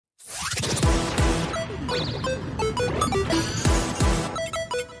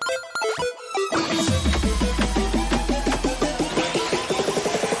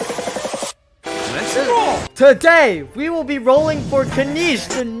Today, we will be rolling for Kinich,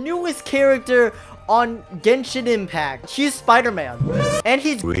 the newest character on Genshin Impact. He's Spider-Man, and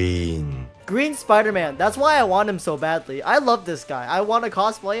he's Green Spider-Man. That's why I want him so badly. I love this guy. I want to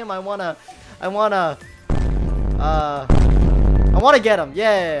cosplay him. I wanna get him.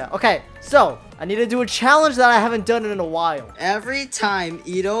 Yeah. Okay, so I need to do a challenge that I haven't done in a while. Every time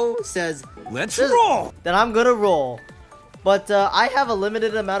Itto says, "Let's roll," then I'm gonna roll. But I have a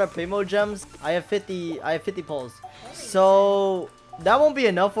limited amount of Primo gems. I have 50 pulls. So that won't be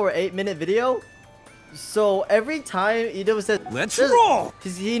enough for an 8-minute video. So every time Itto says, "Let's roll,"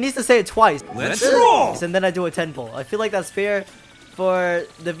 he needs to say it twice. "Let's roll," and then I do a 10 pull. I feel like that's fair for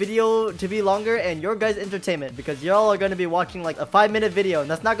the video to be longer and your guys' entertainment, because y'all are gonna be watching like a 5-minute video and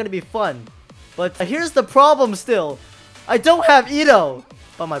that's not gonna be fun. But here's the problem still. I don't have Itto,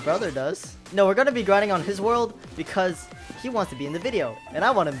 but my brother does. No, we're gonna be grinding on his world because he wants to be in the video, and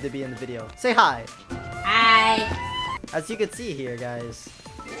I want him to be in the video. Say hi. Hi. As you can see here, guys,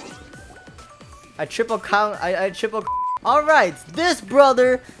 I triple count. I triple. All right, this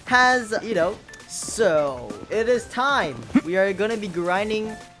brother has Itto, so it is time. We are gonna be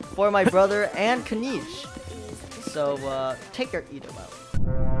grinding for my brother and Kinich. So take your Itto out.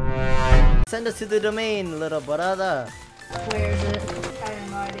 Send us to the domain, little brother. Where is it? I have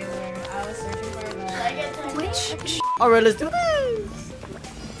no idea where. I was searching for it. Which? Alright, let's do this.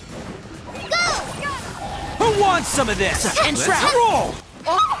 Who wants some of this? Let's roll.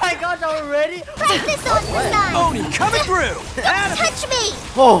 Oh my gosh, already? Practice on the side. Oni coming through. Touch me.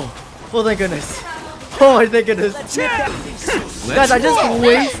 Oh thank goodness. Oh my thank goodness. Guys, I just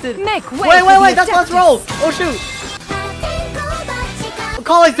wasted. Wait, that's let's roll. Oh shoot.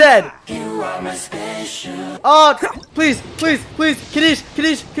 Collie's dead. Oh, please.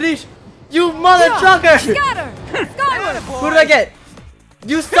 Kinich. You mother trucker! Who did I get?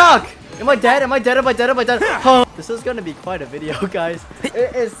 You suck! Am I dead? Oh, this is gonna be quite a video, guys.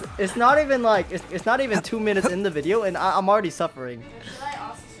 It's not even like it's not even 2 minutes in the video, and I'm already suffering.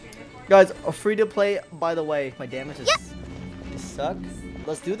 Guys, a free to play. By the way, my damage is suck.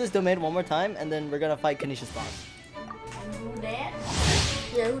 Let's do this domain one more time, and then we're gonna fight Kanich's boss. Who that?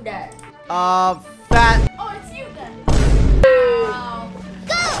 Yeah, who that? Fat. Oh, it's you then.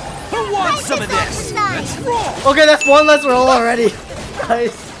 Who wants some of this? Let's roll. Okay, that's one less roll already.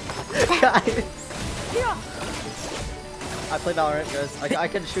 guys. I play Valorant, guys. I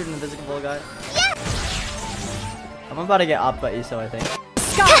can shoot an invisible guy. I'm about to get up by Itto, I think.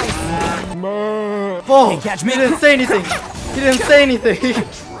 Oh, catch me. He didn't say anything.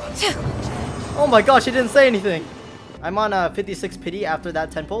 Oh my gosh, he didn't say anything. I'm on 56 pity after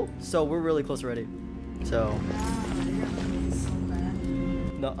that 10 pull, so we're really close already. So.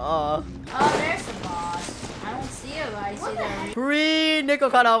 Oh, there's the boss. I don't see it, but I see that. Free nickel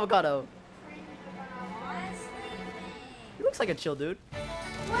cut avocado. He looks like a chill dude.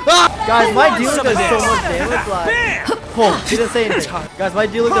 Ah! Guys, my dealer does so much damage. Like, oh, he didn't say anything. Guys, my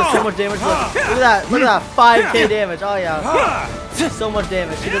dealer does so much damage. Look at that. Look at that. 5k damage. Oh yeah. So much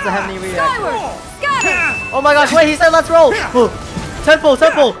damage. He doesn't have any reaction. Oh my gosh, wait, he said let's roll. 10 pull.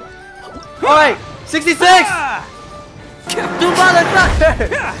 Alright, 66. Do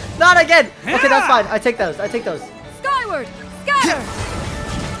motherfucker! Not again! Okay, that's fine. I take those. Skyward. Scatter.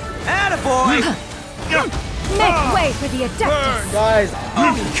 Attaboy! Make way for the adeptus. Guys.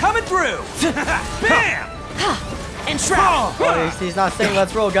 Oni coming through. Bam! And trap. Oh, he's not saying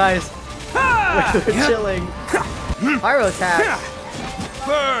let's roll, guys. We're chilling. Pyro attack.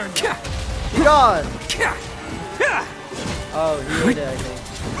 Burn. Gone. Oh, he did it, I think.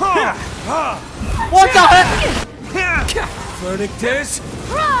 What the heck? Verdict is,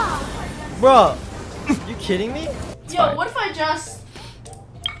 Bro, you kidding me? Yo, what if I just...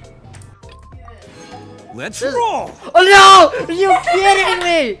 let's roll. Oh no! Are you kidding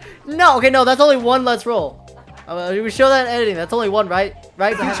me? No, okay, no, that's only one let's roll. We show that in editing. That's only one, right?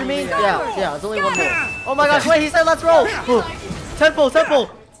 Right, picture me? Yeah, it's only one roll. Oh my gosh, wait, he said let's roll. 10 pull.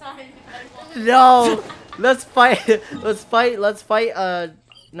 No, let's fight.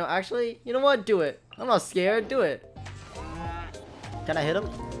 No, actually, you know what? Do it. I'm not scared. Do it. Can I hit him?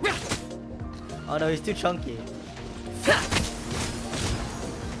 Oh no, he's too chunky.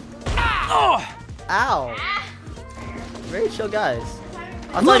 Ow! Very chill guys.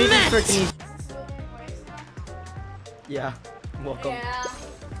 I'll tell you this for Kinich. Yeah, welcome. Yeah.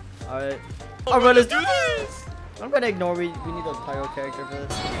 Alright. Alright, let's do this! I'm gonna ignore we need a pyro character for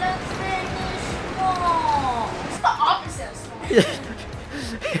this. It's the opposite of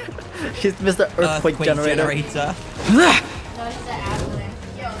He's Mr. Earthquake Generator. No, he's an athlete.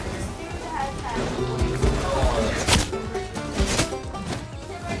 Yo, this dude has had.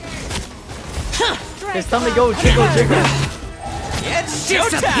 It's time to go jiggle jiggle. It's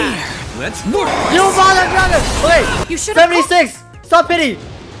showtime! Let's work! You motherfucker! Okay, You should 76! Stop pity!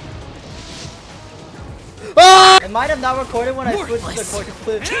 Ah! It might have not recorded when I switched to the cortex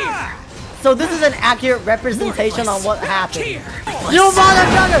clip. So this is an accurate representation on what happened. You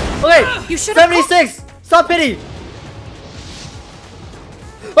motherfucker! Okay, You should 76! Stop pity!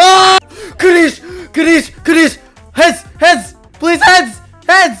 Ah! Kinich! Kinich! Kinich! Heads! Heads! Please heads!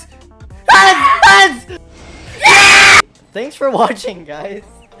 Heads! Heads! Heads! Yeah! Thanks for watching, guys.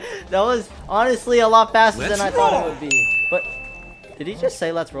 That was honestly a lot faster than I thought it would be. But did he just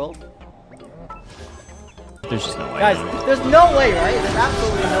say let's roll? There's just no way. Guys, there's no way, right? There's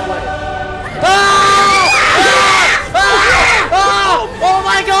absolutely no way. Ah! Ah! Ah! Oh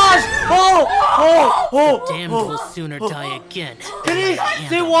my gosh! Oh! Oh! Oh! Damned will sooner die again. Kinich!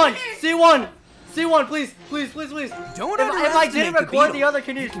 C1! C1! C1, please! Please, please, please! Don't If I underestimate didn't the record the beetle. other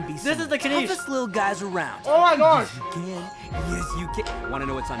Kinich, this is the Kinich! Toughest little guys around. Oh my gosh! You can. Yes, you can. Want to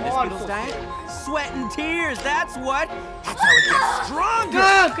know what's on this Oh, I'm beetle's so diet? Sweat and tears, that's what. That's how it gets stronger.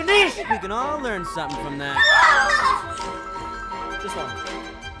 Go, Kinich! We can all learn something from that. This one.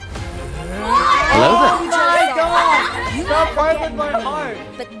 Hello Oh my god! Stop fighting with my heart!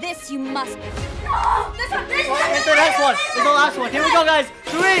 But this you must. This one, this one, It's this the next one! It's the last one! Here we go, guys!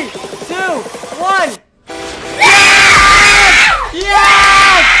 3, 2, 1!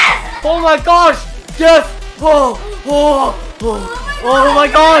 Yes! Oh my gosh! Yes! Oh! Oh! Oh! Oh my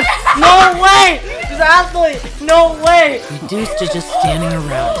gosh! No way! This athlete! No way! Reduced to just standing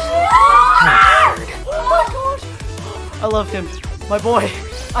around. I love him. My boy.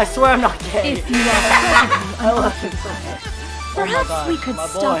 I swear I'm not gay. If you are I love him so much. perhaps God, we could my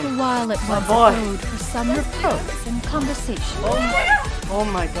stop boy. a while at My one's boy. abode for some repose and conversation. Oh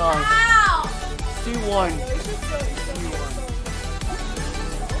my gosh. Ow! C1.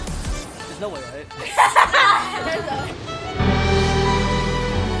 There's no way, right?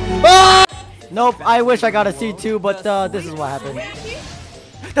 Ah! Nope, I wish I got a C2, but this is what happened.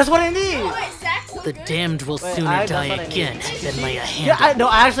 That's what I need! Wait, Zach's The damned will Wait, sooner that's die what I need. again than lay a hand. Yeah,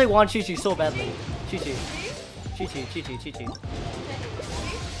 I actually want Chi-Chi so badly. Chi-Chi. Chi-Chi, Chi-Chi, Chi-Chi.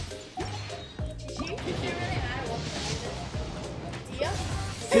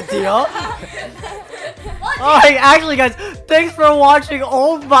 Dio? Oh, hey, actually, guys, thanks for watching.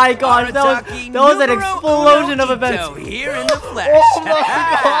 Oh my gosh, that was an explosion of events. Itto here in the flesh. Oh my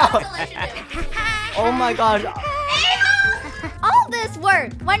god! Oh my gosh! All this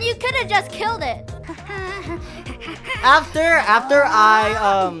work when you could have just killed it. After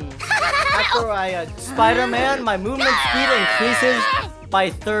I Spider-Man, my movement speed increases by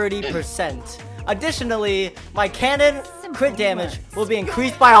 30%. Additionally, my cannon crit damage will be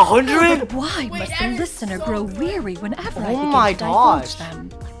increased by 100. Why must the listener grow weary whenever I Oh begin my to divulge gosh. them?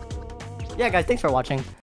 Yeah, guys, thanks for watching.